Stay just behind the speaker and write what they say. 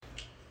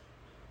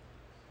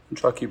I'll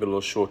try to keep it a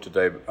little short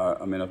today.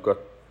 I've got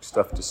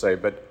stuff to say,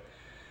 but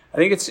I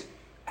think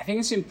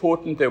it's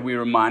important that we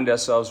remind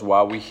ourselves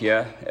why we're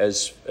here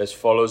as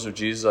followers of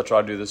Jesus. I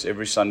try to do this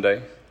every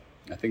Sunday.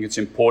 I think it's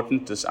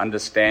important, this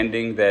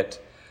understanding that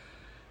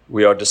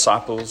we are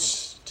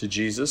disciples to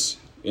Jesus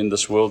in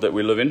this world that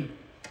we live in,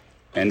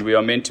 and we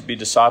are meant to be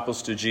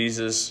disciples to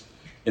Jesus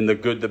in the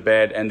good, the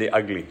bad, and the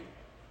ugly.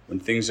 When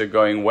things are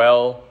going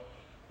well,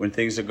 when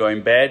things are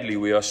going badly,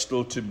 we are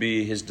still to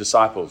be his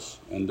disciples.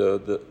 And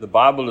the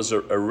Bible is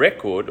a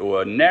record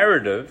or a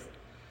narrative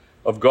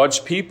of God's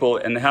people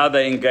and how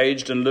they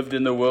engaged and lived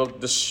in the world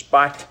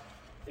despite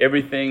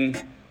everything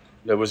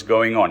that was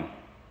going on.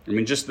 I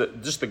mean, just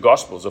the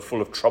Gospels are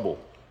full of trouble.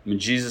 I mean,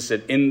 Jesus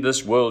said, in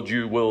this world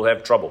you will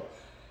have trouble.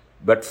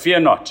 But fear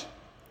not,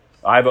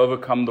 I have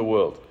overcome the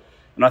world.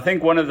 And I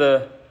think one of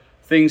the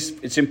things,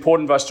 it's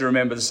important for us to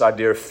remember this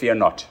idea of fear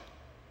not.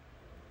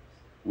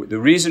 The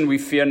reason we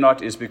fear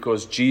not is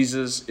because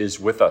Jesus is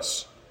with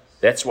us.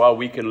 That's why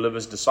we can live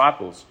as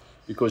disciples,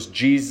 because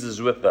Jesus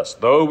is with us.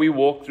 Though we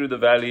walk through the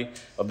valley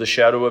of the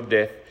shadow of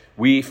death,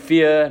 we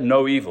fear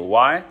no evil.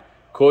 Why?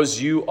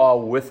 Because you are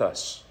with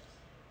us.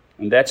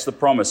 And that's the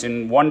promise.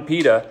 In 1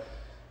 Peter,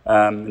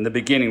 in the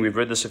beginning, we've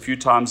read this a few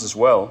times as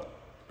well,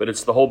 but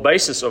it's the whole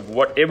basis of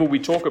whatever we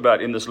talk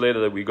about in this letter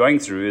that we're going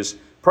through is,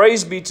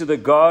 praise be to the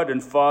God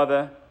and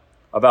Father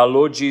of our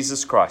Lord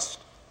Jesus Christ.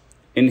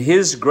 In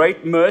his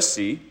great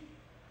mercy,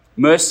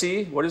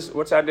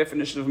 what's our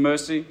definition of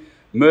mercy?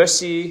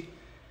 Mercy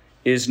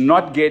is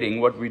not getting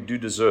what we do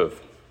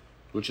deserve,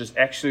 which is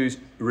actually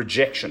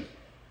rejection.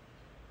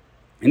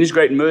 In his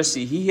great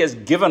mercy, he has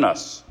given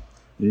us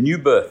new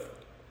birth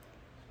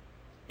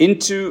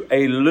into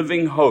a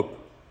living hope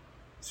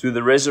through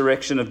the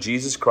resurrection of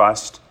Jesus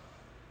Christ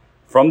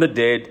from the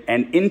dead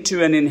and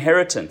into an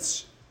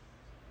inheritance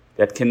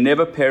that can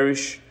never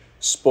perish,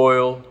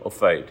 spoil, or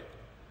fade.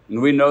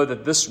 And we know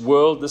that this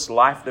world, this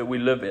life that we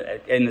live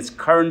in its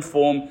current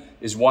form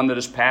is one that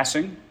is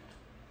passing.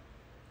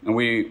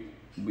 And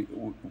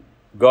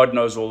God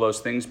knows all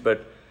those things,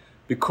 but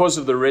because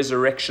of the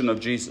resurrection of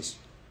Jesus,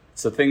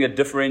 it's the thing that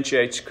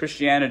differentiates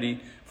Christianity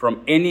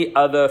from any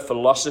other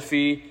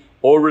philosophy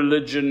or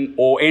religion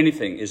or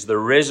anything, is the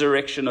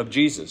resurrection of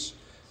Jesus.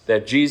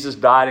 That Jesus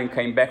died and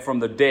came back from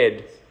the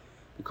dead.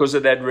 Because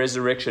of that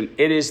resurrection,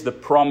 it is the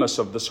promise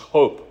of this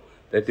hope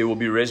that there will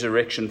be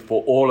resurrection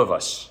for all of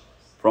us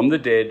from the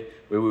dead,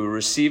 where we will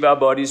receive our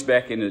bodies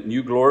back in a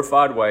new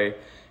glorified way,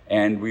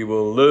 and we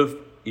will live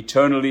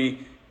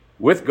eternally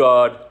with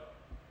God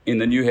in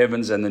the new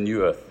heavens and the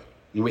new earth.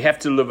 And we have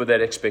to live with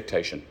that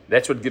expectation.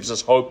 That's what gives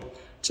us hope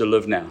to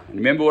live now. And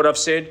remember what I've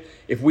said?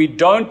 If we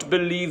don't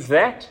believe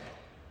that,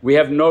 we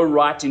have no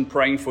right in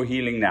praying for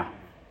healing now,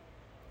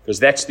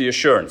 because that's the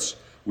assurance.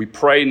 We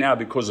pray now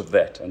because of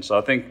that. And so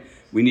I think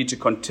we need to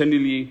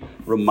continually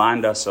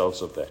remind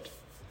ourselves of that.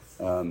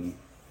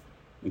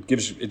 It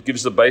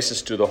gives the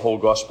basis to the whole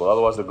gospel.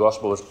 Otherwise, the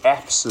gospel is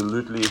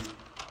absolutely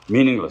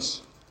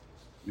meaningless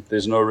if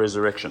there's no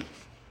resurrection.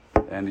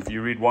 And if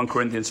you read 1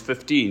 Corinthians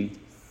 15,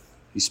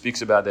 he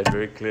speaks about that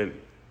very clearly.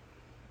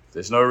 If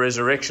there's no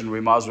resurrection, we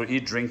might as well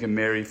eat, drink, and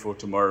marry, for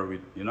tomorrow we,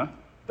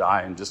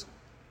 die and just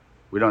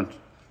we don't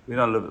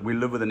live. We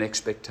live with an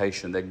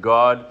expectation that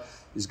God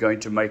is going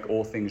to make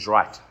all things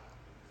right.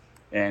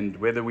 And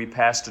whether we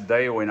pass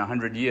today or in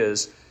 100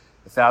 years,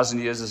 1,000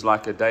 years is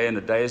like a day, and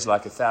a day is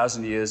like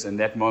 1,000 years, and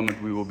that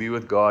moment we will be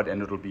with God,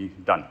 and it'll be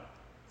done.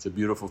 It's a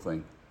beautiful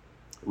thing.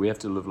 We have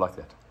to live like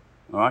that.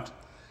 All right?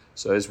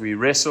 So as we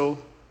wrestle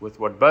with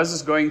what Buzz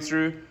is going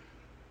through,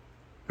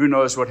 who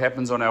knows what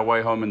happens on our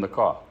way home in the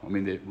car? I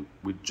mean,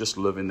 we just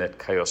live in that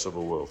chaos of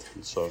a world.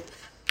 And so,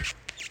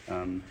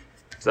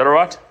 is that all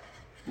right?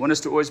 I want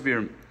us to always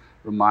be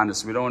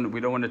reminders. We don't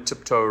want to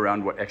tiptoe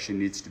around what actually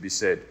needs to be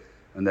said,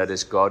 and that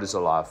is God is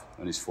alive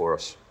and He's for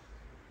us.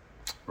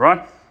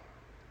 Right?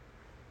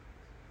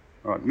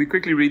 All right, let me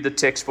quickly read the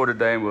text for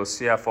today, and we'll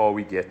see how far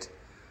we get.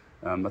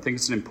 I think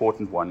it's an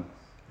important one.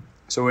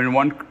 So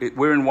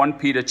we're in 1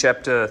 Peter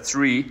chapter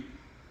 3,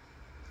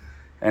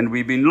 and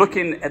we've been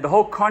looking at the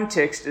whole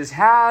context is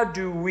how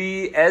do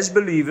we as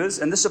believers,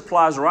 and this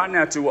applies right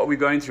now to what we're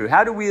going through,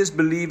 how do we as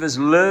believers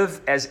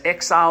live as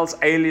exiles,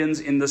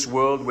 aliens in this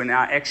world when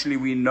actually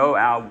we know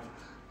our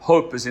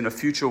hope is in a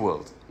future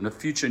world, in a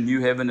future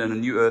new heaven and a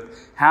new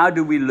earth? How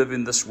do we live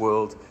in this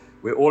world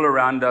where all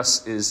around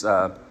us is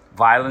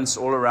violence,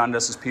 all around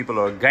us as people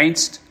are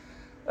against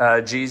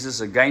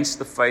Jesus, against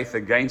the faith,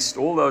 against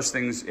all those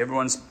things,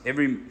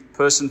 every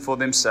person for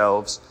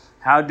themselves?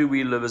 How do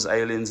we live as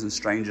aliens and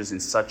strangers in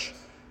such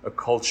a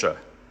culture?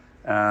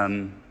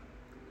 And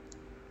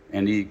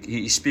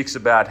he speaks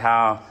about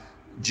how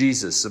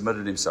Jesus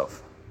submitted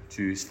himself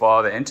to his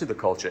Father and to the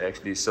culture,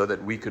 actually, so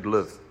that we could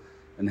live.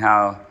 And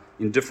how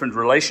in different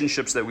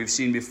relationships that we've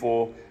seen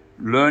before,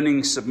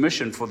 learning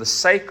submission for the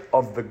sake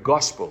of the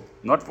gospel,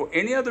 not for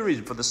any other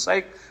reason, for the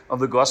sake of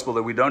the gospel,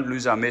 that we don't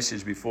lose our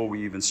message before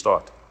we even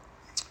start.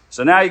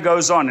 So now he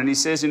goes on and he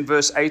says in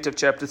verse 8 of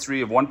chapter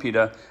 3 of 1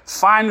 Peter,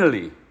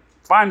 finally,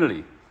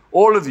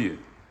 all of you.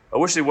 I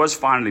wish there was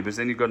finally, but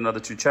then you've got another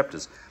 2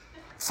 chapters.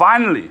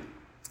 Finally,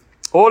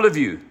 all of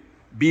you,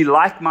 be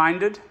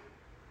like-minded,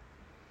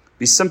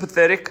 be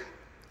sympathetic,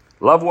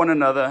 love one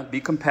another, be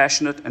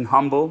compassionate and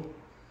humble.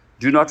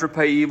 Do not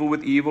repay evil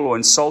with evil or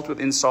insult with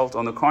insult.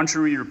 On the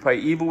contrary, repay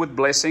evil with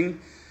blessing,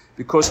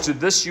 because to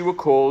this you were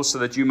called, so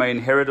that you may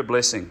inherit a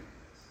blessing.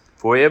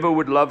 For whoever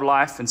would love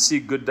life and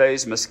seek good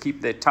days must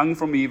keep their tongue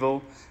from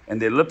evil and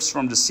their lips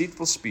from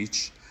deceitful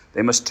speech.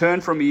 They must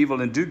turn from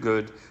evil and do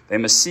good. They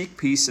must seek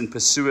peace and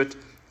pursue it.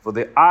 For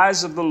the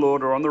eyes of the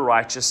Lord are on the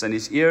righteous, and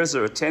his ears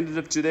are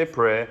attentive to their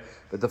prayer.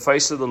 But the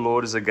face of the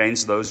Lord is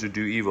against those who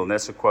do evil. And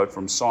that's a quote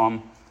from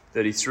Psalm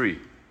 33.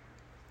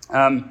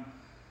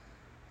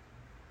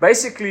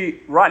 Basically,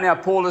 right now,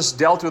 Paul has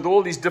dealt with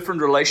all these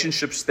different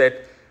relationships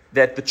that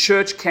the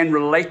church can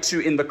relate to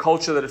in the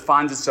culture that it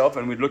finds itself.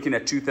 And we're looking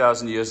at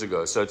 2,000 years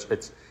ago. So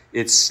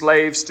it's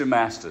slaves to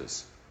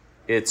masters.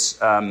 It's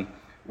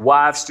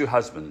wives to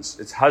husbands.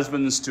 It's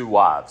husbands to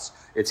wives.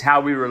 It's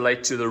how we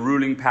relate to the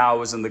ruling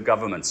powers and the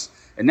governments.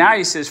 And now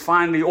he says,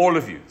 finally, all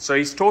of you. So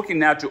he's talking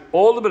now to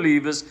all the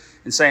believers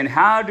and saying,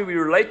 how do we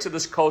relate to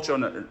this culture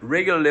on a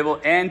regular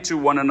level and to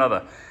one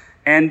another?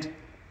 And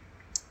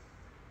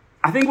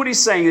I think what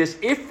he's saying is,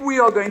 if we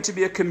are going to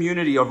be a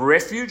community of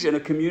refuge and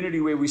a community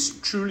where we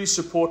truly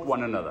support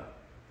one another,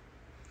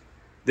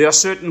 there are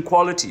certain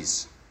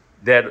qualities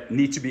that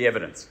need to be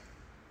evident.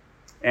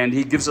 And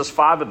he gives us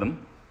 5 of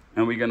them,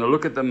 and we're going to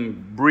look at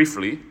them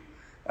briefly.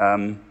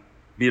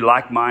 Be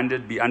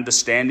like-minded, be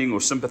understanding or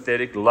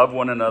sympathetic, love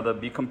one another,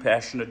 be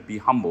compassionate, be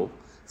humble.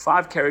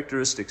 5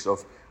 characteristics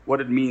of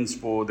what it means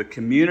for the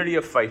community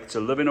of faith to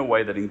live in a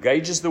way that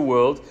engages the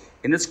world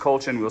in its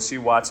culture, and we'll see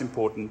why it's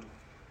important,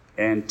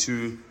 and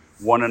to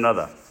one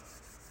another.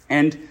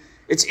 And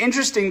it's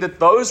interesting that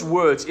those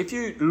words, if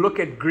you look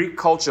at Greek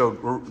culture,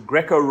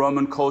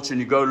 Greco-Roman culture, and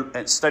you go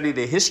and study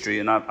their history,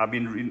 and I've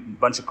been reading a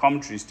bunch of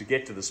commentaries to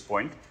get to this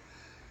point,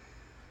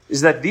 is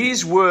that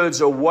these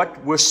words are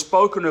what were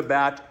spoken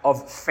about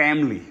of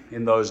family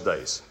in those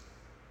days.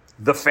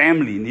 The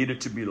family needed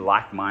to be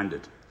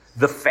like-minded.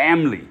 The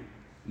family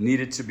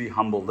needed to be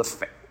humble.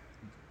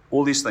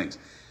 All these things.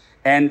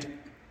 And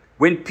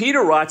when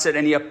Peter writes it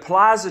and he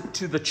applies it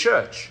to the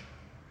church,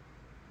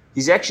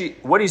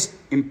 what he's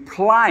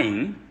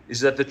implying is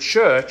that the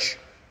church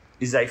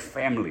is a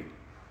family,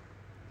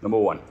 number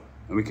one.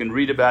 And we can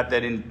read about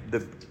that in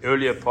the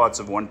earlier parts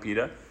of 1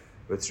 Peter.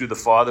 But through the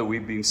Father,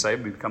 we've been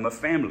saved, we become a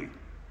family.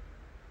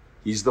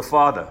 He's the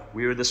Father.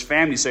 We are this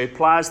family. So he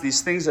applies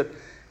these things that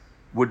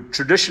would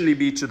traditionally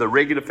be to the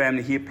regular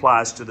family, he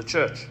applies to the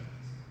church.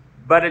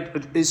 But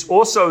it is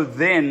also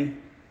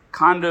then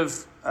kind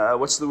of,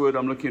 what's the word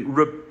I'm looking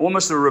at?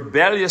 Almost a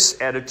rebellious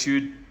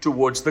attitude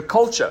towards the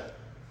culture.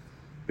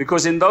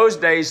 Because in those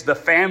days, the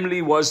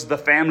family was the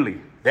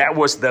family. That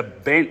was the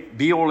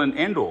be-all and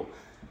end-all.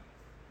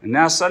 And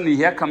now suddenly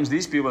here comes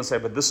these people and say,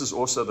 but this is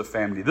also the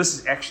family. This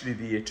is actually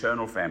the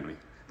eternal family.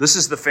 This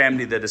is the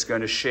family that is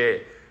going to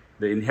share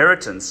the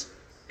inheritance.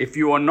 If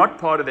you are not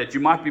part of that, you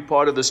might be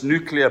part of this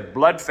nuclear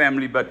blood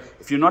family, but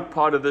if you're not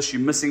part of this,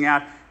 you're missing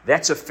out.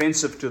 That's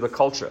offensive to the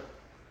culture.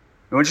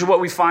 And which is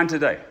what we find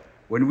today.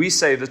 When we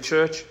say the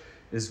church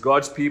is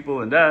God's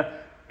people, and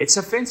it's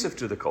offensive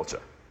to the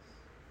culture.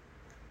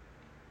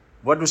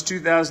 What was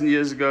 2,000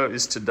 years ago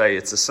is today.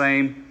 It's the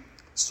same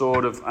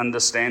sort of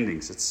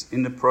understandings. It's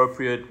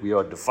inappropriate. We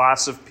are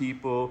divisive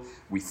people.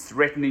 We're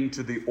threatening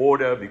to the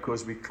order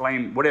because we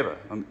claim whatever.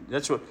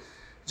 That's what.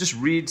 Just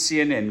read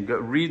CNN.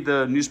 Read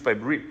the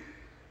newspaper.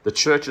 The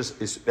church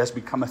has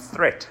become a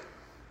threat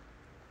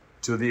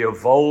to the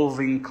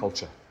evolving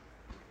culture.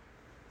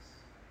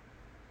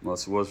 Well,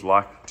 it was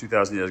like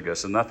 2,000 years ago.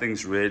 So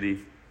nothing's really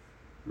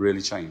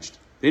changed.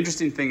 The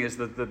interesting thing is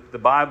that the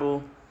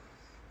Bible,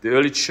 the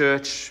early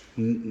church,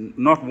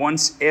 not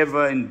once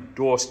ever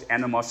endorsed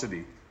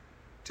animosity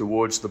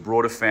towards the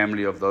broader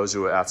family of those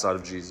who were outside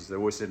of Jesus. They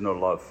always said no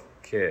love,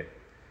 care.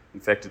 In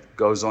fact, it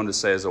goes on to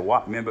say as a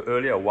wife, remember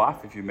earlier, a wife,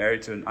 if you're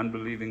married to an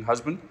unbelieving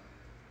husband,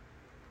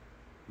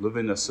 live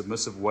in a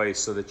submissive way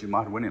so that you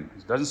might win him.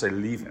 It doesn't say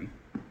leave him.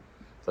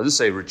 It doesn't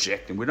say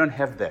reject him. We don't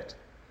have that.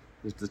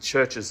 The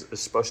church is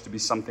supposed to be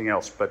something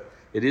else, but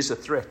it is a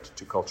threat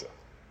to culture.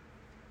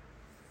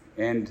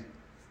 And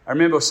I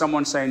remember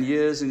someone saying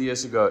years and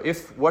years ago,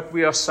 if what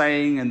we are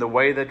saying and the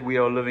way that we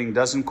are living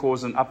doesn't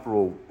cause an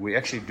uproar, we're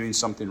actually doing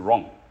something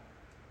wrong.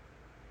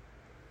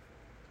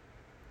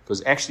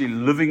 Because actually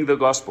living the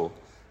gospel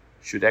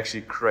should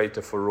actually create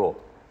a furore.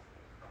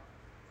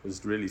 Because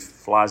it really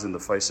flies in the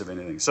face of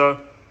anything.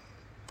 So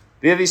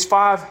there are these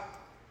 5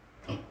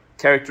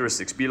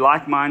 characteristics. Be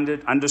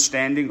like-minded,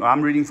 understanding.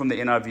 I'm reading from the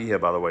NIV here,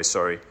 by the way,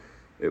 sorry.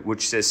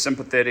 Which says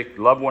sympathetic,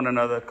 love one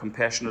another,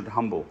 compassionate,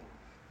 humble.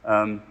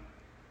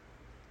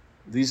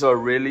 These are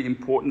really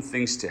important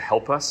things to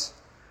help us.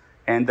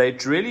 And they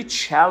really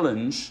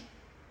challenge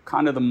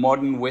kind of the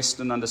modern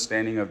Western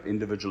understanding of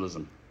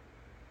individualism.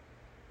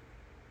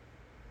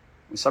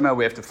 And somehow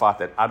we have to fight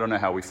that. I don't know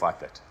how we fight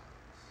that.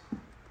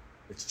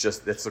 It's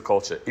just, that's the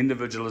culture.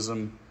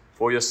 Individualism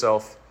for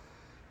yourself.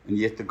 And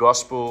yet the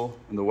gospel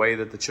and the way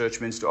that the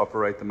church means to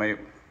operate,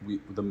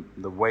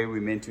 the way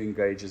we're meant to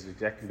engage is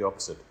exactly the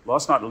opposite.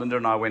 Last night, Linda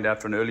and I went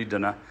out for an early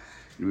dinner,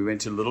 and we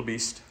went to Little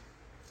Beast,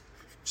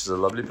 which is a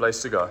lovely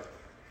place to go.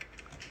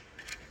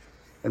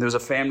 And there was a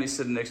family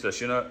sitting next to us.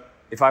 You know,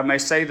 if I may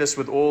say this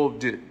with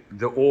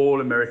the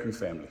all-American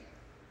family.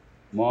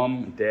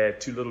 Mom, dad,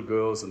 2 little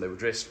girls, and they were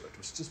dressed. It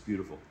was just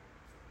beautiful.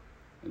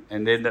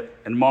 And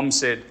Mom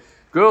said,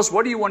 "Girls,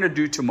 what do you want to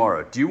do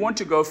tomorrow? Do you want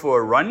to go for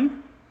a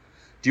run?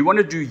 Do you want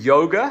to do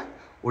yoga?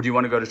 Or do you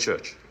want to go to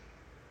church?"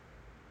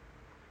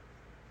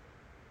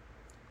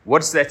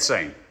 What's that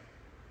saying?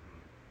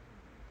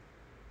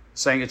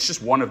 Saying it's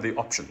just one of the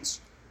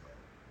options.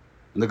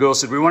 And the girls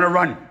said, "We want to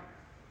run."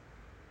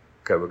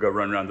 Okay, we'll go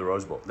run around the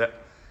Rose Bowl.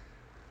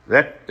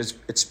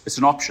 It's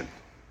an option.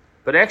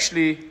 But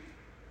actually,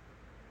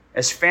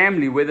 as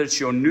family, whether it's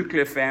your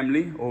nuclear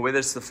family or whether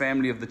it's the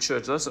family of the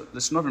church,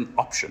 that's not an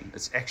option.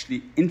 It's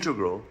actually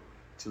integral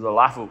to the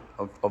life of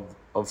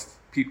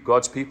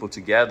God's people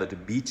to gather, to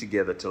be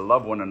together, to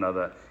love one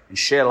another, and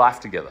share life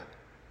together.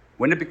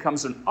 When it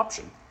becomes an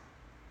option.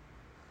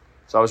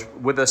 So I was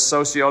with a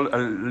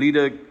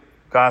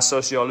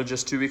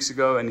sociologist 2 weeks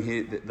ago,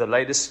 and the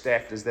latest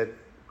stat is that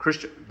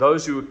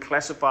those who would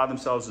classify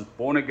themselves as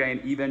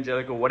born-again,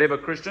 evangelical, whatever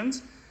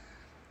Christians,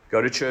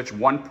 go to church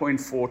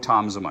 1.4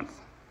 times a month.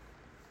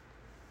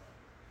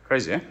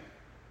 Crazy, eh?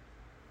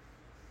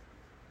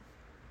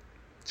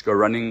 Let's go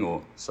running,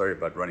 or sorry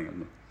about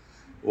running,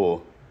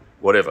 or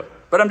whatever.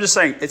 But I'm just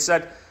saying, it's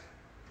that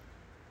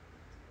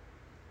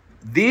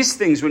these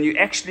things, when you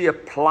actually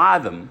apply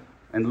them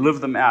and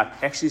live them out,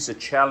 actually it's a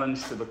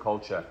challenge to the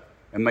culture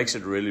and makes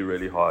it really,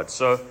 really hard.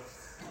 So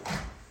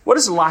what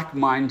does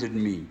like-minded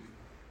mean?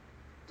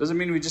 Doesn't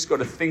mean we just got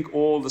to think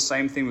all the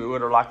same thing. We got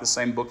to like the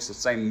same books, the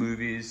same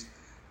movies,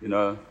 you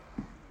know,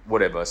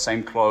 whatever,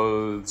 same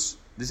clothes.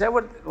 Is that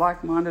what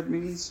like-minded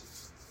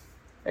means?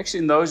 Actually,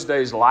 in those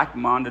days,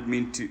 like-minded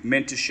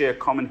meant to share a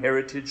common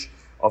heritage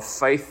of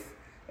faith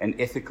and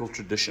ethical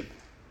tradition.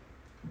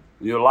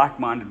 When you're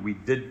like-minded, we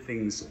did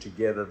things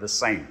together the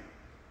same.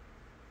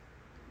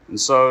 And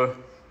so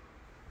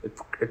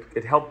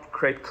it helped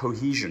create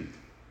cohesion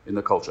in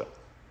the culture.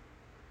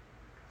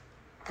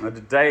 Now,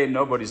 today,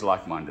 nobody's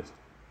like-minded.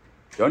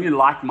 The only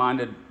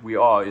like-minded we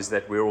are is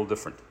that we're all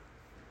different.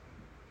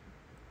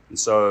 And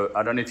so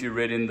I don't know if you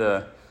read in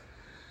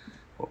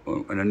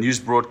a news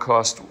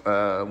broadcast,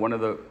 one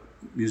of the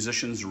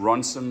musicians,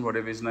 Ronson,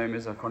 whatever his name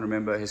is, I can't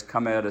remember, has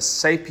come out as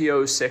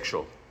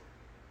sapiosexual.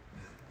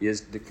 He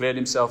has declared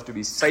himself to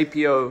be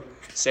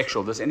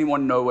sapiosexual. Does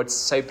anyone know what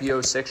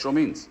sapiosexual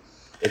means?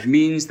 It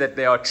means that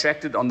they are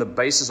attracted on the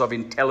basis of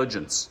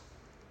intelligence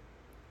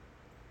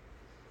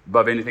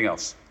above anything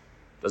else.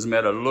 Doesn't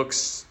matter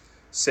looks,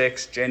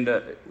 sex,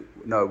 gender.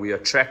 No, we are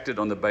attracted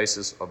on the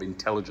basis of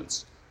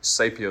intelligence.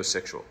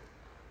 Sapiosexual.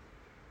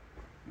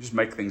 You just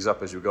make things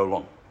up as you go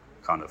along,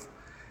 kind of.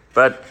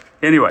 But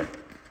anyway,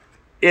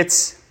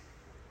 it's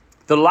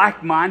the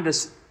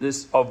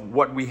like-mindedness of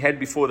what we had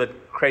before that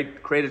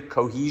created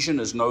cohesion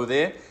is no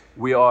there.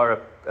 We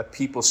are a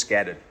people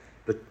scattered.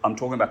 I'm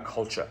talking about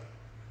culture.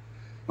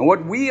 And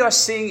what we are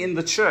seeing in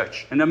the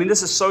church, and I mean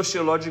this is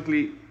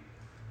sociologically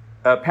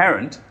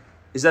apparent,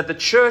 is that the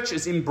church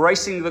is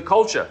embracing the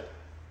culture.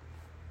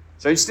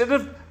 So instead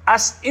of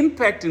us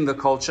impacting the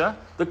culture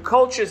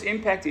is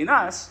impacting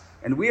us,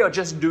 and we are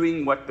just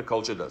doing what the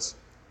culture does.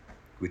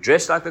 We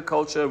dress like the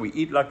culture, we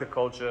eat like the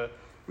culture,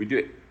 we do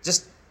it.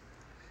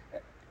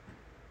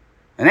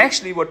 And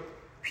actually what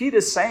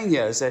Peter's saying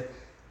here is that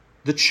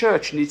the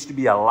church needs to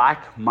be a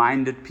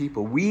like-minded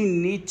people. We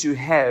need to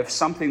have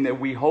something that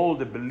we hold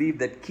and believe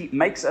that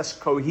makes us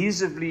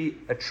cohesively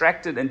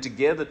attracted and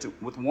together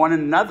with one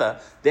another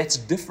that's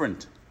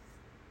different.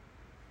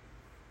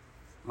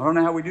 I don't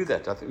know how we do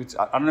that. I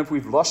don't know if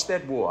we've lost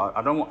that war.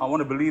 I want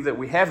to believe that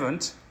we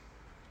haven't,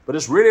 but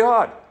it's really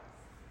hard.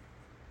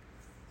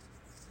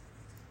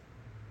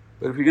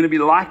 But if we're going to be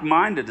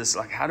like-minded, it's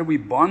like, how do we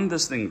bond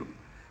this thing?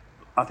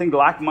 I think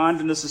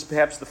like-mindedness is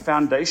perhaps the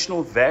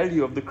foundational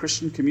value of the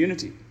Christian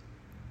community.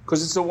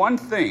 Because it's the one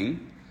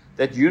thing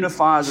that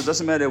unifies. It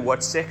doesn't matter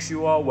what sex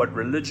you are, what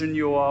religion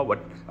you are, what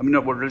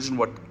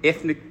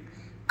ethnic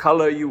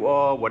color you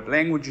are, what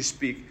language you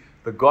speak.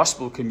 The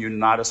gospel can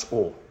unite us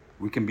all.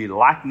 We can be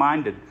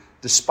like-minded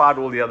despite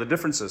all the other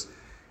differences.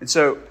 And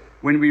so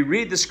when we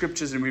read the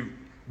scriptures and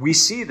we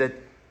see that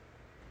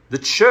the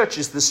church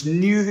is this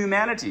new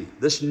humanity,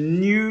 this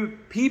new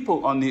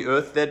people on the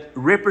earth that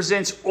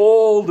represents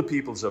all the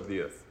peoples of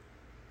the earth.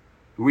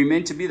 We're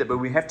meant to be that, but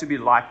we have to be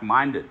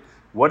like-minded.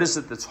 What is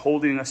it that's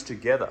holding us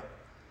together?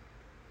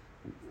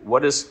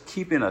 What is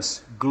keeping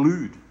us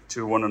glued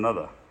to one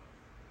another?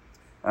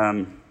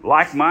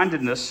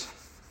 Like-mindedness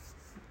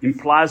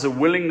implies a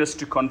willingness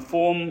to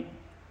conform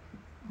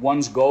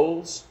one's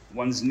goals,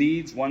 one's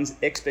needs, one's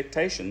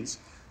expectations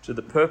to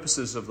the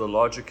purposes of the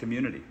larger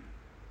community.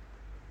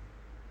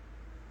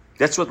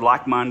 That's what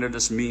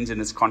like-mindedness means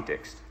in its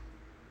context.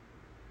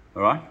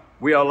 All right?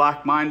 We are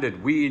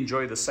like-minded. We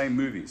enjoy the same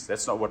movies.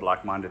 That's not what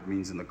like-minded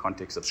means in the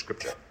context of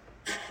Scripture.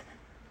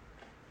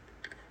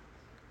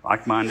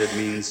 Like-minded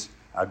means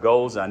Our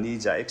goals, our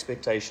needs, our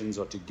expectations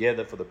are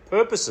together for the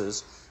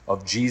purposes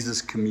of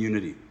Jesus'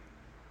 community.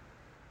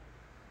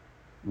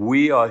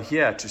 We are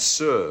here to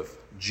serve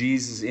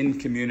Jesus in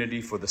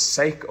community for the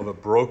sake of a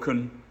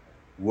broken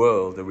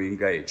world that we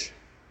engage.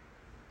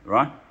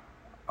 Right?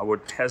 I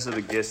would hazard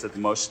a guess that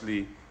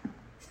mostly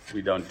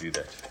we don't do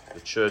that.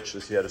 The church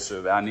is here to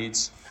serve our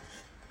needs.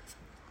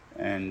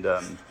 And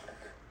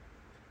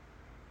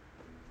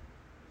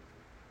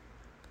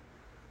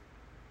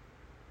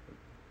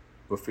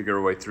we'll figure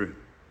a way through.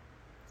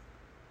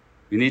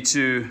 We need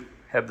to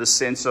have this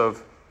sense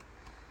of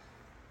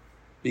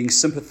being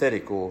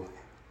sympathetic or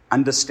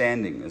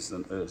understanding is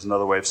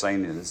another way of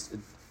saying it.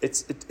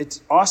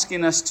 It's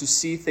asking us to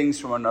see things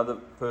from another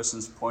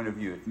person's point of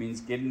view. It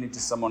means getting into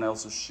someone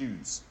else's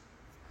shoes.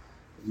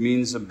 It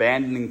means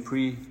abandoning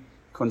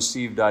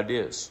preconceived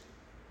ideas.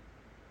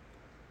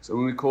 So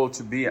when we call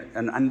to be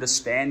an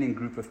understanding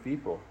group of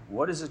people,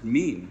 what does it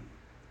mean?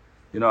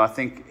 I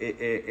think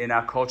in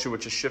our culture,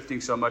 which is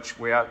shifting so much,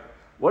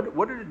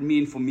 what did it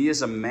mean for me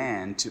as a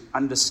man to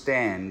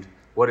understand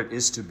what it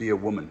is to be a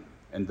woman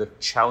and the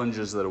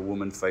challenges that a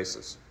woman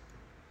faces?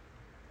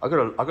 I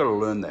got to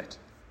learn that.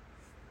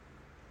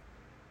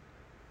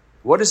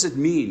 What does it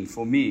mean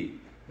for me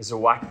as a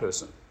white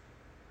person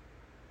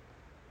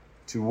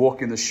to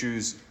walk in the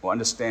shoes or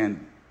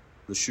understand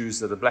the shoes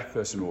that a black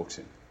person walks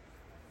in?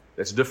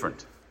 That's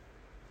different.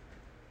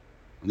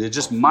 And they're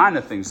just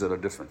minor things that are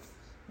different.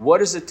 What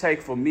does it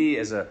take for me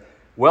as a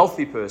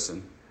wealthy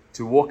person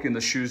to walk in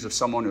the shoes of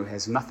someone who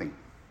has nothing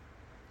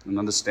and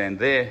understand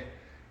their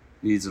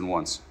needs and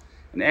wants?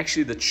 And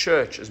actually the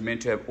church is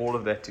meant to have all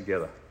of that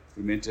together.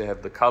 We're meant to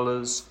have the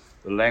colors,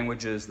 the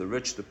languages, the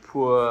rich, the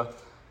poor,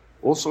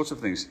 all sorts of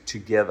things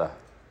together.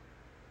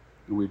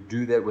 And we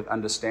do that with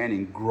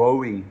understanding,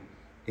 growing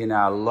in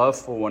our love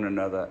for one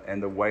another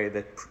and the way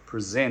that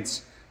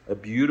presents a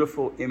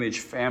beautiful image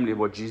family of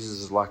what Jesus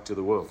is like to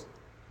the world.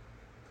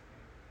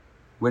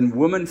 When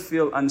women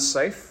feel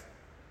unsafe,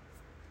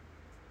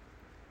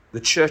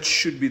 the church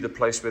should be the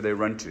place where they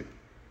run to.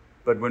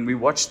 But when we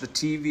watch the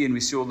TV and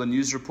we see all the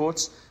news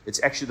reports,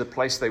 it's actually the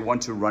place they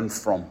want to run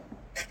from.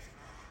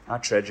 How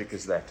tragic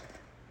is that?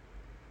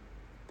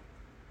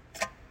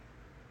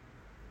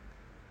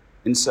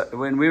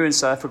 When we were in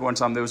South Africa one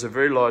time, there was a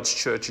very large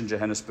church in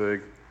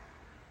Johannesburg,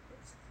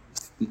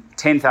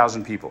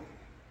 10,000 people,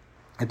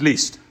 at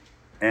least.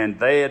 And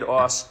they had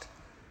asked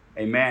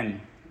a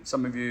man,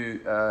 some of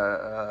you,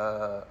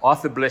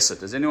 Arthur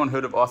Blessitt. Has anyone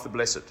heard of Arthur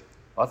Blessitt?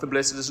 Arthur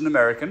Blessitt is an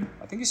American.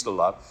 I think he's still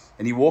alive.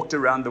 And he walked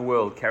around the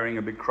world carrying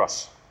a big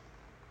cross.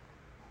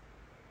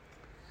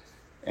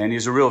 And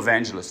he's a real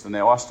evangelist. And they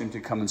asked him to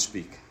come and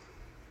speak.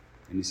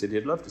 And he said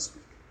he'd love to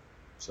speak.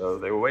 So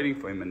they were waiting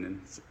for him. And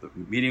then the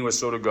meeting was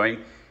sort of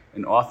going.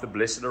 And Arthur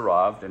Blessitt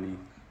arrived. And he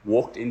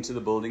walked into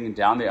the building and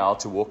down the aisle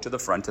to walk to the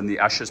front. And the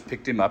ushers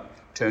picked him up,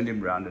 turned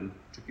him around, and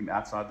took him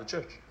outside the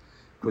church.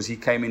 Because he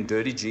came in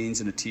dirty jeans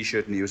and a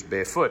t-shirt and he was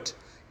barefoot.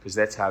 Because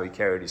that's how he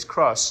carried his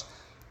cross.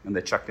 And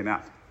they chucked him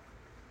out.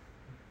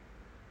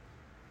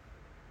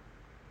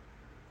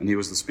 And he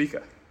was the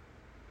speaker.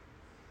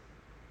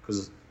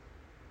 Because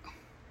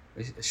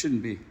it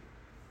shouldn't be.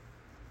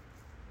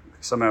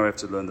 Somehow we have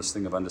to learn this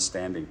thing of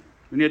understanding.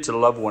 We need to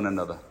love one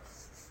another.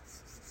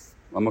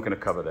 I'm not going to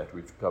cover that.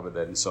 We've covered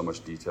that in so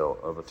much detail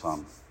over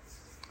time.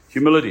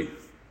 Humility.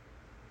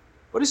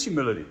 What is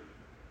humility?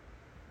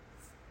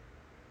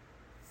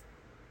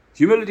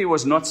 Humility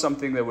was not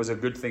something that was a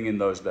good thing in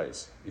those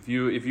days. If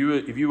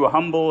you were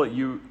humble,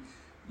 you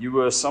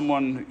were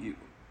someone.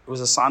 It was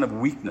a sign of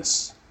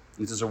weakness.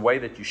 It was a way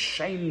that you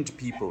shamed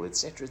people,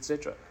 etc.,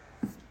 etc.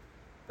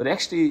 But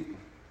actually,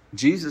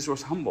 Jesus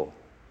was humble.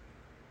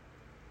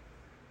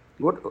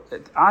 What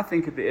I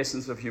think at the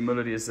essence of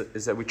humility is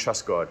that we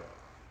trust God.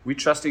 We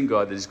trust in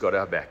God that He's got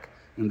our back.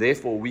 And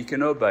therefore, we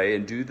can obey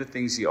and do the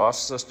things He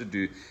asks us to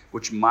do,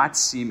 which might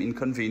seem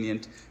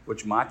inconvenient,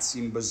 which might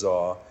seem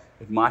bizarre.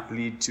 It might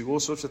lead to all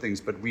sorts of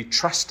things. But we're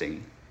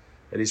trusting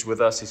that He's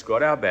with us, He's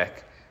got our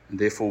back, and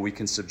therefore we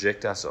can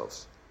subject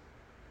ourselves.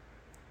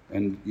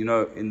 And,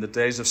 in the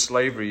days of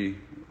slavery,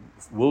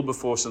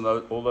 Wilberforce and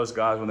all those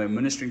guys, when they were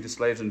ministering to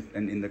slaves and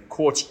in the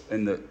courts,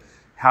 in the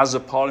House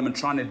of Parliament,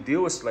 trying to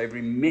deal with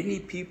slavery, many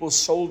people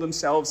sold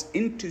themselves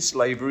into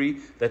slavery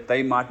that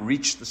they might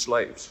reach the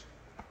slaves.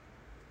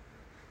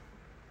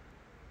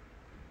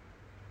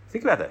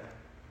 Think about that.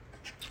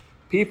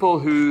 People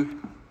who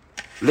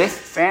left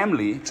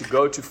family to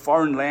go to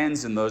foreign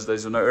lands in those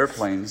days with no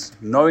airplanes,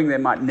 knowing they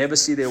might never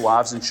see their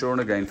wives and children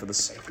again for the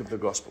sake of the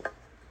gospel.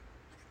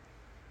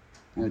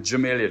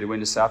 Jim Elliot, who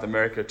went to South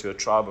America to a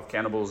tribe of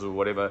cannibals or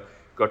whatever,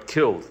 got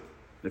killed.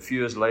 And a few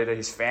years later,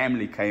 his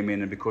family came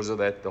in, and because of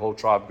that, the whole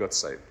tribe got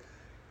saved.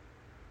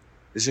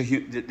 There's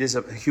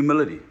a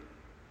humility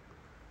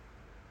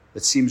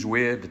that seems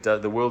weird.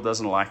 The world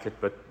doesn't like it,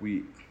 but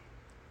we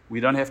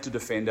don't have to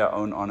defend our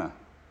own honor.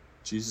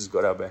 Jesus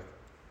got our back.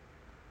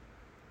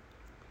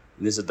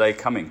 And there's a day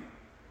coming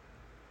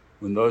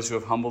when those who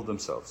have humbled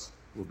themselves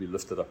will be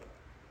lifted up.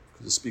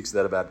 Because it speaks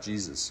that about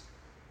Jesus.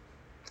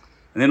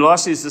 And then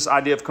lastly is this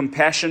idea of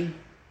compassion.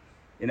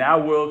 In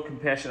our world,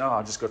 compassion,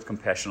 I just got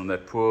compassion on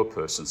that poor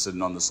person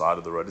sitting on the side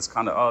of the road. It's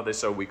kind of, they're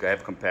so weak, I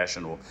have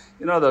compassion. Or,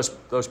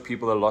 those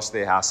people that lost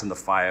their house in the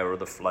fire or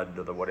the flood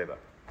or the whatever.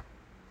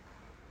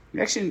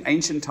 Actually, in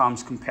ancient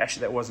times,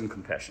 compassion, that wasn't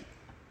compassion.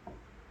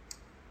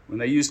 When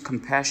they used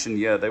compassion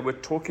here, they were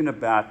talking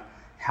about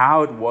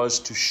how it was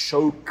to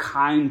show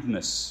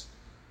kindness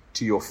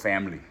to your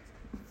family.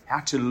 How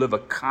to live a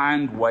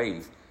kind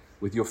way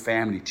with your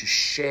family, to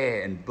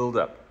share and build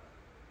up.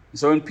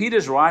 So when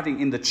Peter's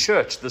writing in the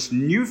church, this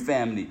new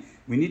family,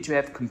 we need to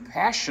have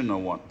compassion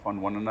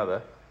upon one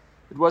another.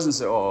 It wasn't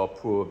say, oh,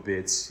 poor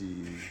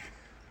Betsy,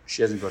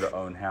 she hasn't got her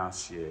own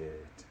house yet.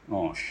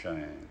 Oh,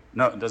 shame.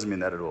 No, it doesn't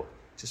mean that at all.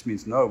 It just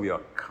means, no, we are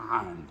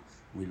kind,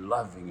 we're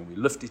loving, and we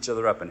lift each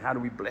other up. And how do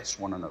we bless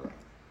one another?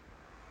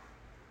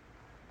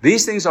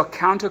 These things are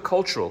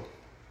countercultural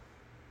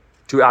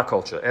to our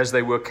culture, as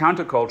they were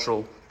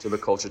countercultural to the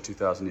culture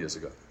 2,000 years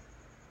ago.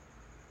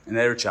 And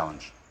they're a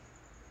challenge.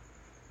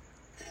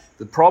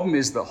 The problem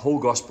is the whole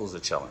gospel is a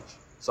challenge.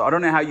 So I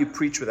don't know how you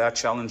preach without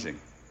challenging.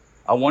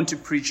 I want to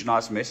preach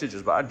nice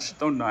messages, but I just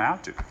don't know how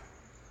to.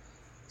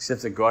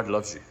 Except that God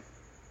loves you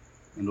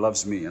and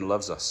loves me and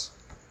loves us.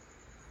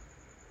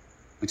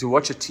 And to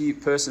watch a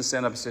person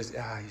stand up and say,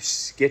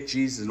 you get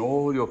Jesus and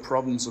all your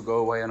problems will go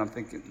away. And I'm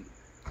thinking,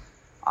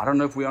 I don't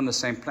know if we're on the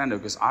same planet,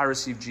 because I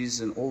received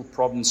Jesus and all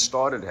problems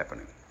started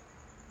happening.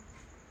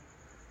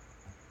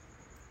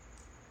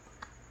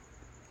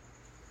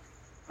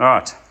 All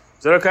right.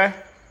 Is that okay?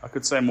 I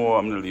could say more.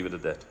 I'm going to leave it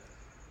at that.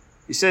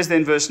 He says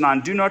then, verse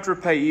 9, do not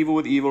repay evil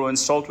with evil or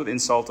insult with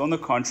insult. On the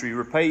contrary,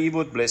 repay evil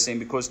with blessing,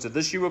 because to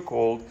this you were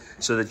called,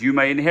 so that you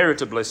may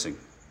inherit a blessing.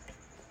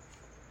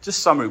 Just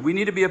summary. We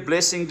need to be a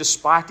blessing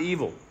despite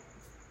evil.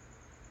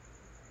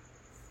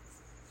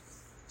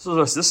 So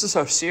this is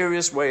a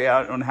serious way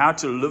out on how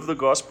to live the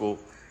gospel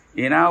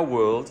in our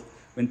world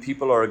when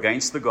people are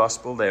against the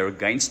gospel. They're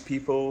against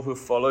people who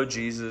follow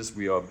Jesus.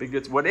 We are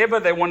bigots.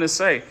 Whatever they want to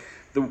say.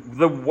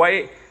 The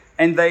way...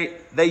 And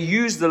they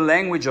use the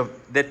language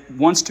that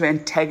wants to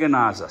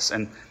antagonize us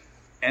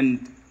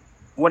and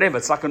whatever.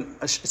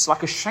 It's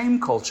like a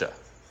shame culture.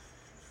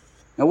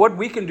 Now what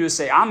we can do is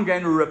say, I'm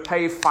going to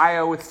repay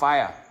fire with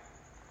fire.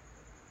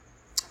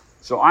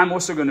 So I'm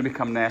also going to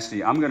become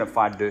nasty. I'm going to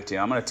fight dirty.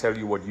 I'm going to tell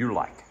you what you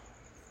like.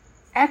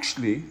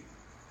 Actually,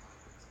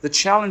 the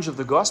challenge of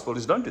the gospel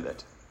is don't do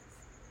that.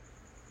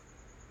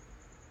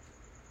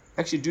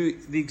 Actually do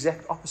the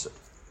exact opposite.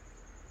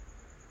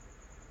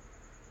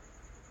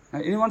 Now,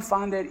 anyone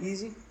find that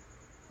easy?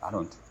 I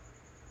don't.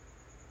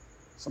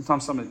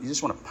 Sometimes you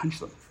just want to punch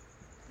them.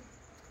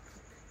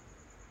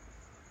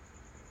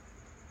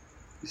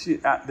 You see,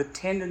 the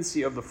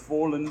tendency of the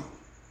fallen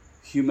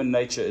human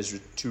nature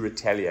is to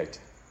retaliate.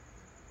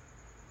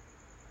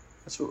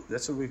 That's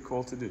what we're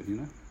called to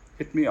do,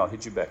 Hit me, I'll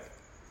hit you back.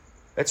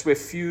 That's where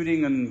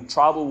feuding and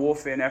tribal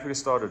warfare in Africa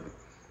started.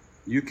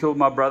 You killed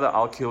my brother,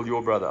 I'll kill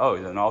your brother. Oh,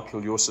 then I'll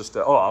kill your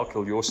sister. Oh, I'll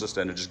kill your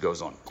sister, and it just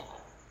goes on.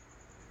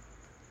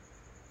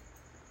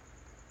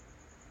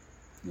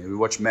 Yeah, we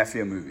watch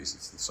mafia movies.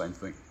 It's the same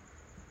thing.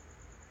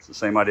 It's the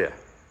same idea.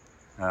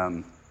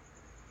 And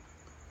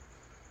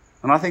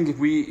I think if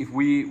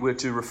we were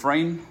to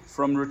refrain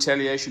from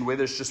retaliation,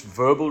 whether it's just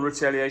verbal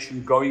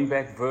retaliation, going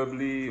back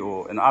verbally,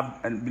 and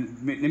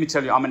let me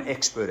tell you, I'm an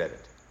expert at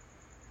it.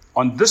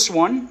 On this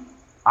one,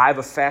 I have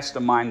a faster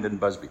mind than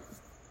Busby.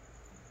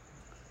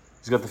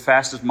 He's got the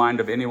fastest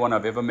mind of anyone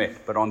I've ever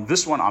met. But on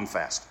this one, I'm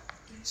fast.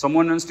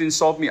 Someone wants to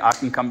insult me, I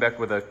can come back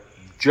with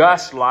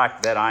just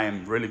like that. I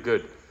am really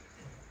good.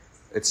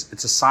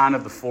 It's a sign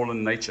of the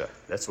fallen nature.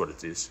 That's what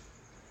it is.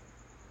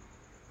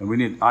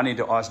 And I need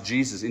to ask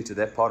Jesus into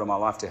that part of my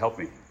life to help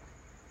me. Do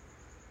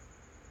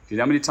you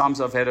know how many times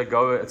I've had a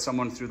go at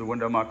someone through the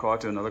window of my car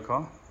to another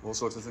car? All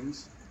sorts of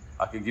things.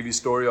 I can give you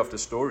story after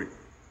story.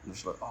 And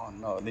it's like, oh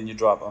no. And then you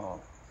drive, oh,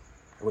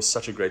 it was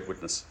such a great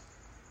witness.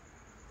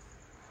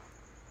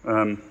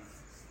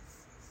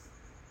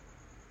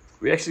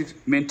 We actually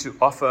meant to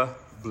offer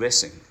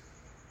blessing.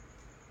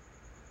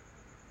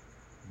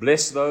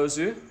 Bless those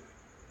who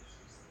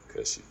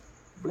curse you.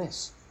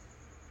 Bless.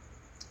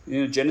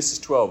 Genesis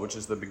 12, which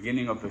is the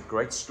beginning of the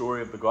great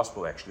story of the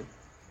gospel, actually.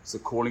 It's the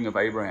calling of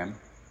Abraham.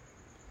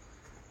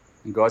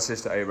 And God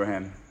says to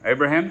Abraham,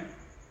 Abraham,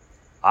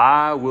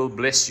 I will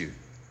bless you,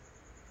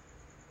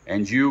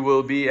 and you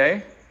will be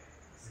a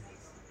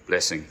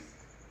blessing.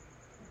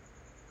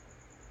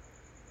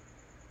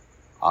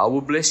 I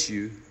will bless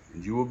you,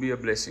 and you will be a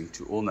blessing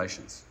to all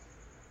nations.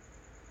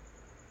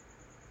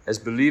 As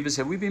believers,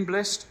 have we been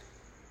blessed?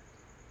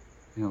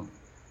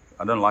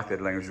 I don't like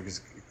that language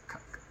because it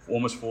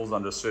almost falls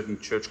under a certain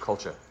church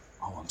culture.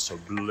 Oh, I'm so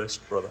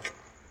blessed, brother.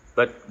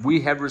 But we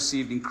have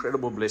received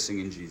incredible blessing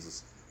in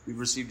Jesus. We've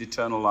received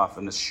eternal life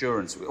and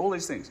assurance. All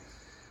these things.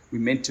 We're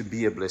meant to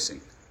be a blessing.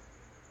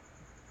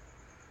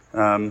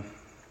 I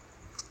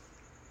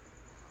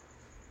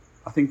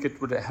think it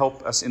would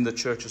help us in the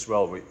church as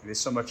well. There's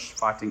so much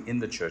fighting in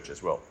the church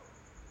as well.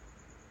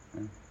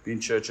 Be in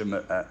church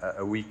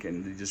a week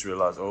and you just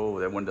realize, oh,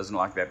 that one doesn't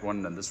like that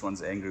one, and this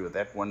one's angry with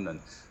that one, and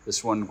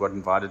this one got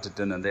invited to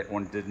dinner and that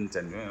one didn't,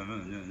 and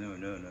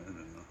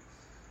no.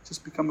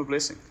 Just become a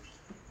blessing.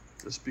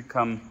 Just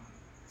become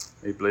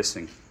a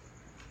blessing.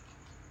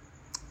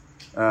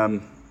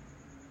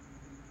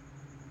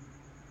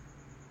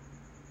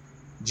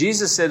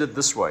 Jesus said it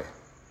this way.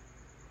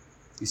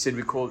 He said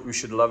we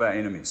should love our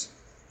enemies.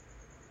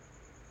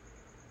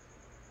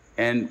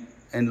 And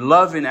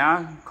love in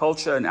our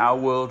culture, in our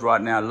world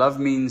right now, love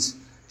means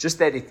just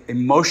that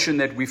emotion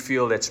that we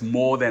feel that's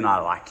more than I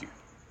like you.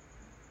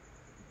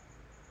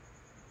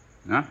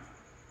 No?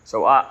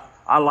 So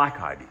I like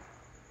Heidi.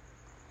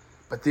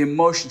 But the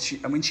emotion,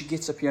 when she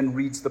gets up here and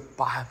reads the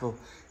Bible,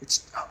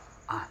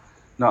 I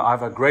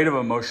have a greater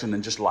emotion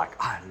than just like,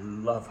 I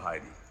love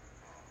Heidi.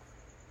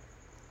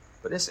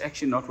 But that's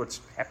actually not what's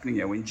happening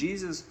here. When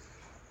Jesus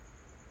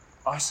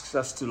asks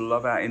us to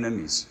love our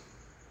enemies,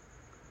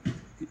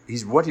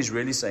 what he's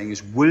really saying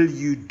is, will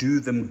you do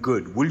them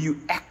good? Will you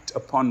act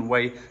upon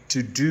way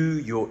to do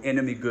your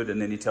enemy good?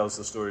 And then he tells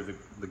the story of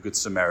the Good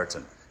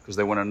Samaritan, because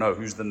they want to know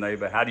who's the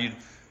neighbor. How do you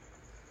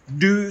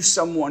do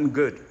someone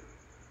good?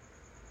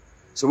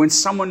 So when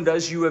someone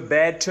does you a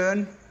bad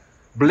turn,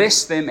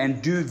 bless them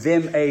and do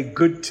them a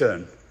good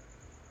turn.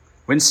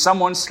 When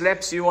someone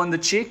slaps you on the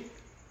cheek,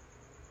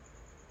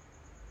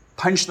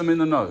 punch them in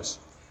the nose.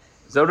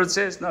 Is that what it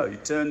says? No, you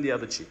turn the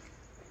other cheek.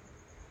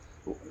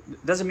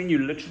 It doesn't mean you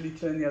literally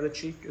turn the other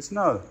cheek. It's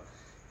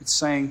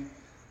saying,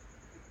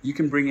 you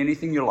can bring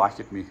anything you like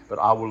at me, but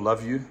I will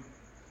love you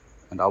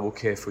and I will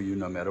care for you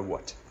no matter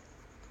what.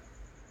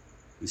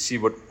 You see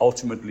what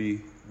ultimately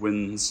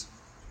wins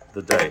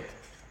the day.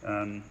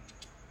 I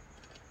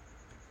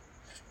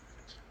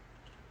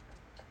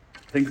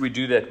think we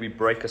do that, we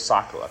break a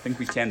cycle. I think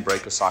we can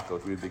break a cycle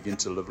if we begin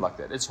to live like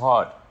that. It's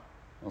hard.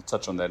 I'll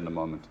touch on that in a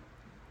moment.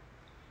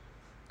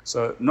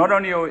 So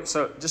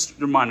just a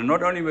reminder,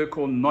 not only we're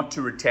called not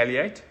to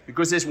retaliate,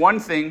 because there's one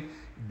thing,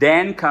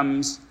 Dan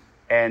comes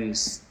and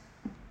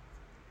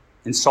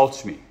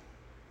insults me.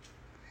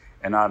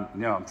 And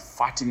I'm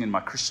fighting in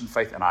my Christian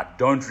faith and I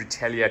don't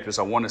retaliate because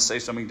I want to say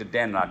something to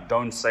Dan and I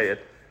don't say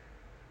it.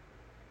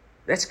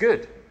 That's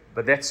good,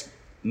 but that's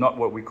not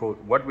what we call,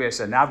 what we're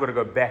saying. Now I've got to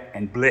go back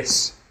and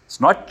bless.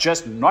 It's not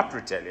just not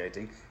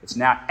retaliating, it's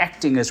now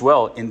acting as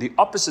well in the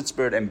opposite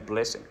spirit and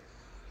blessing.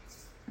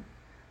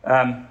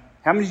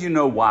 How many of you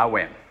know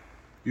YWAM,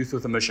 Youth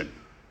with a Mission?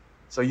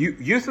 So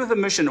Youth with a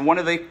Mission, one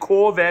of their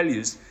core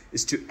values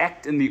is to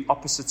act in the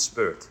opposite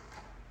spirit.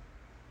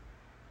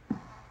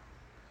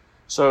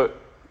 So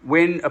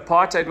when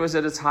apartheid was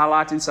at its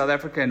highlight in South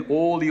Africa and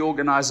all the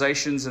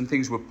organizations and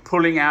things were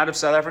pulling out of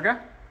South Africa,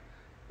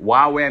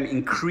 YWAM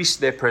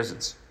increased their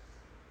presence.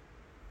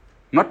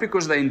 Not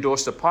because they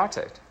endorsed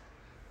apartheid,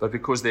 but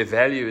because their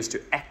value is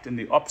to act in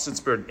the opposite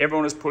spirit.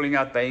 Everyone was pulling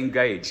out, they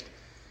engaged.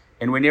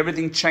 And when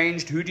everything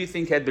changed, who do you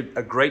think had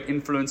a great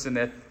influence in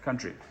that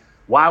country?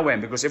 YWAM,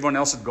 because everyone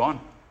else had gone.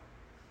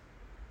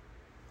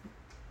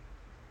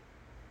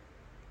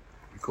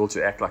 We're called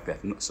to act like that.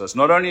 So it's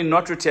not only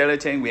not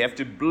retaliating, we have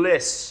to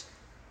bless.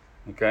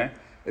 Okay?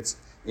 It's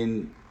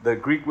in the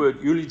Greek word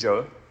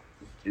eulogio,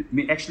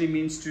 it actually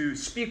means to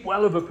speak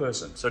well of a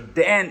person. So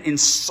Dan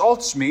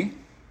insults me,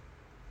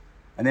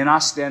 and then I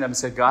stand up and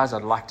say, guys,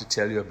 I'd like to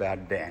tell you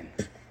about Dan.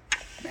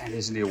 Man,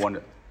 isn't he a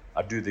wonder?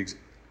 I do the...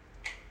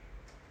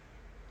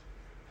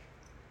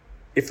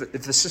 If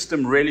the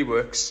system really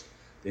works,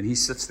 then he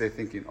sits there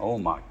thinking, oh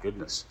my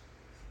goodness.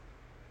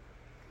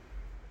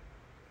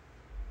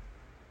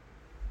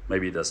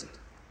 Maybe he doesn't.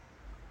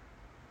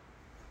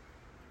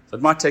 So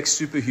it might take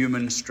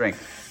superhuman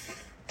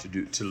strength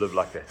to live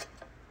like that.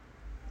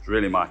 It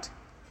really might.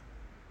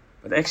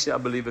 But actually, I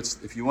believe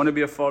if you want to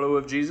be a follower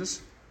of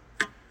Jesus,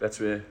 that's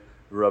where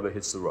the rubber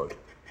hits the road.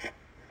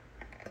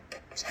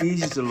 It's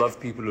easy to love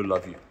people who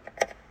love you.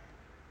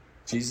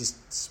 Jesus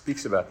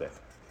speaks about that.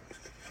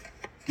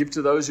 Give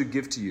to those who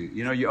give to you.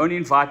 You only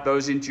invite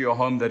those into your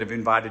home that have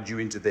invited you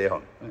into their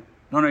home.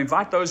 No,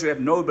 invite those who have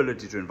no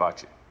ability to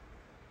invite you.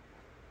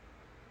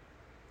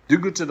 Do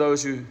good to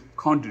those who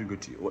can't do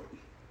good to you.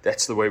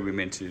 That's the way we're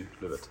meant to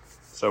live it.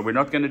 So we're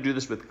not going to do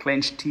this with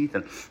clenched teeth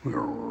and,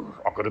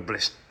 I've got to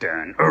bless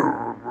Dan.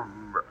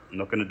 I'm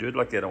not going to do it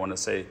like that. I want to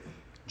say,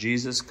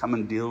 Jesus, come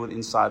and deal with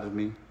inside of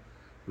me.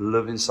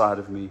 Live inside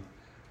of me,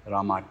 that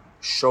I might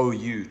show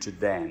you to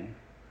Dan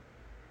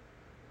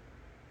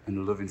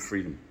and live in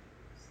freedom.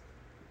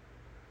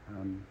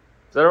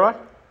 Is that all right?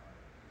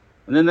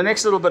 And then the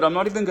next little bit, I'm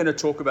not even going to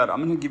talk about it. I'm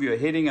going to give you a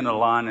heading and a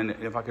line, and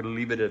if I could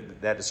leave it at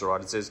that, it's all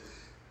right. It says,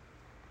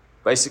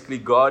 basically,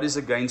 God is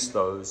against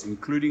those,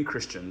 including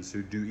Christians,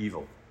 who do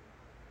evil.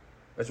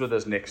 That's what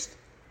this next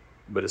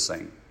bit is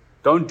saying.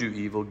 Don't do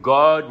evil.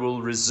 God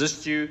will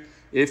resist you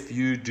if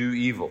you do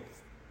evil.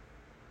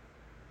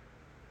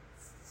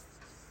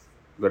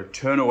 You've got to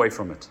turn away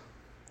from it.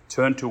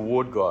 Turn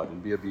toward God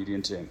and be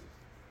obedient to Him.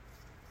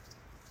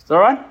 Is that all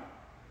right?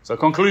 So,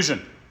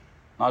 conclusion.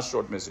 Nice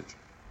short message.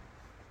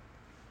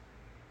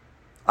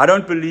 I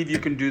don't believe you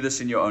can do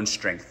this in your own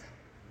strength.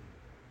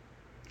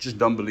 just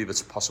don't believe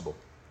it's possible.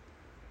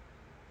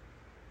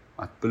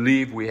 I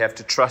believe we have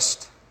to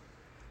trust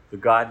the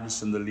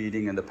guidance and the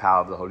leading and the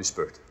power of the Holy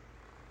Spirit.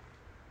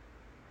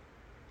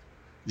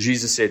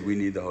 Jesus said we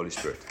need the Holy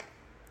Spirit.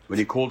 When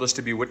he called us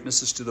to be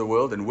witnesses to the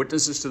world, and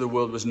witnesses to the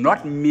world was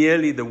not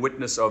merely the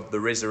witness of the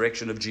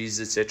resurrection of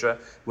Jesus, etc.,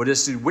 but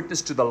is to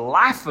witness to the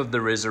life of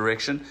the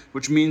resurrection,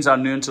 which means I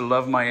learn to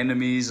love my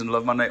enemies and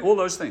love my neighbor, all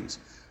those things.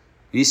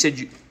 And he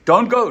said,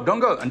 don't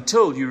go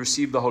until you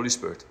receive the Holy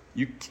Spirit.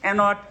 You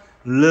cannot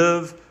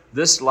live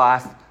this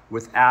life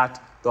without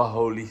the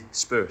Holy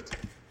Spirit.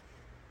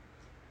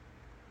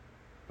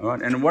 All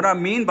right? And what I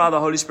mean by the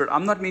Holy Spirit,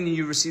 I'm not meaning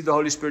you receive the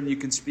Holy Spirit and you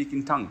can speak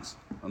in tongues.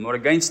 I'm not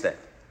against that.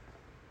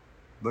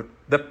 But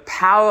the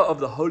power of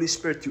the Holy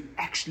Spirit to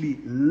actually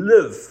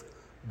live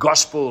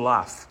gospel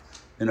life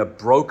in a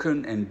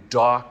broken and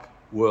dark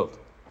world.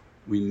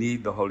 We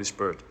need the Holy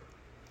Spirit.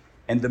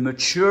 And the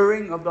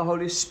maturing of the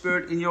Holy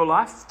Spirit in your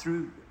life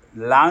through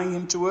allowing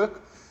him to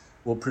work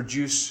will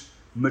produce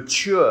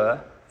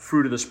mature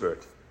fruit of the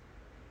Spirit.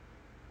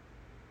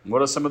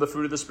 What are some of the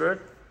fruit of the Spirit?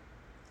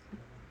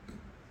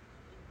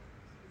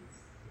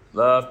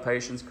 Love,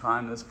 patience,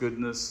 kindness,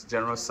 goodness,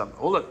 generosity.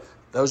 All of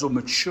those will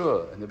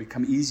mature and they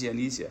become easier and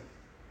easier.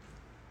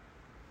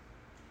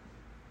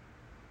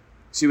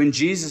 See, when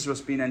Jesus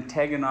was being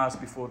antagonized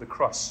before the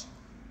cross,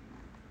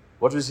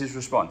 what was his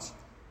response?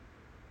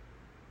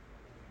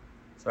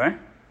 Sorry?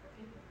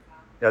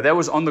 Yeah, that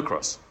was on the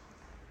cross.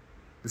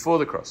 Before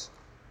the cross.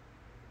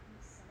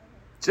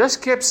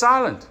 Just kept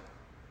silent.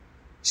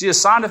 See, a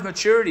sign of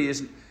maturity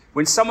is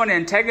when someone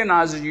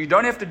antagonizes you, you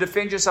don't have to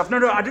defend yourself.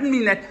 No, I didn't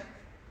mean that.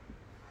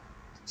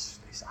 Just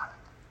stay silent.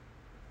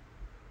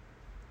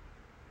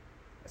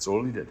 That's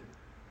all he did.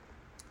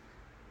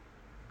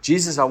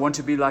 Jesus, I want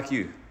to be like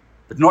you,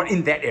 but not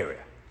in that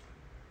area.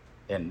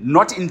 And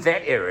not in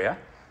that area.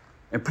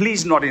 And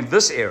please not in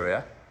this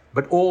area,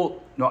 but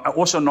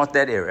also not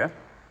that area.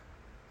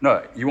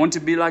 No, you want to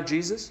be like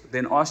Jesus?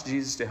 Then ask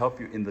Jesus to help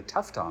you in the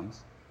tough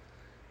times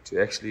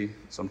to actually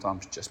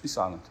sometimes just be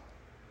silent.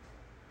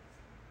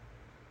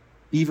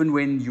 Even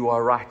when you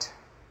are right.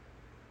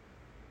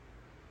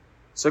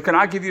 So can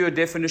I give you a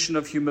definition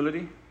of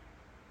humility?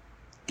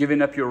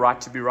 Giving up your right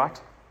to be right.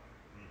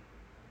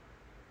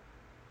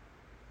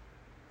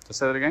 Let's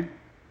say that again.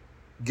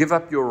 Give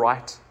up your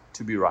right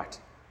to be right.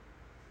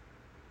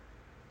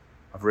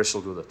 I've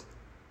wrestled with it.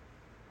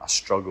 I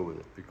struggle with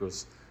it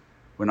because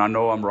when I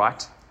know I'm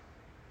right,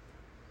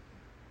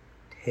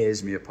 it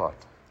tears me apart.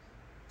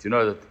 Do you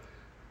know that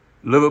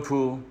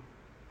Liverpool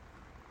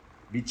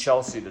beat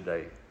Chelsea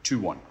today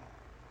 2-1?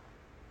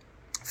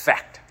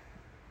 Fact.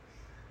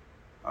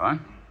 All right?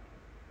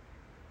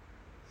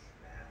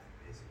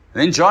 And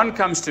then John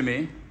comes to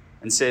me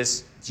and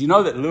says, do you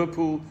know that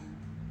Liverpool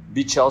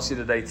beat Chelsea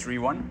today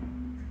 3-1?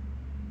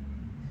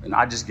 And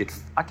I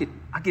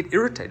get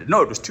irritated.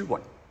 No, it was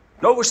 2-1.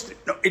 No,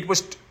 it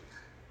was.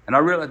 And I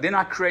realized, then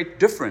I create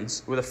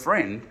difference with a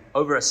friend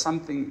over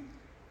something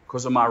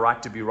because of my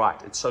right to be right.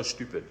 It's so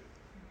stupid.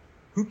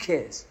 Who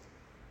cares?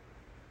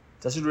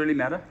 Does it really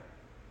matter?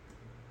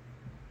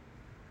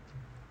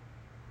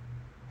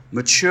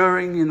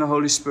 Maturing in the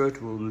Holy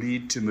Spirit will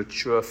lead to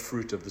mature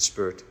fruit of the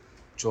Spirit,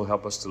 which will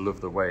help us to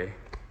live the way.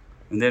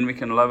 And then we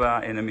can love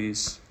our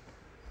enemies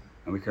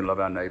and we can love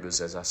our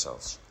neighbors as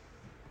ourselves.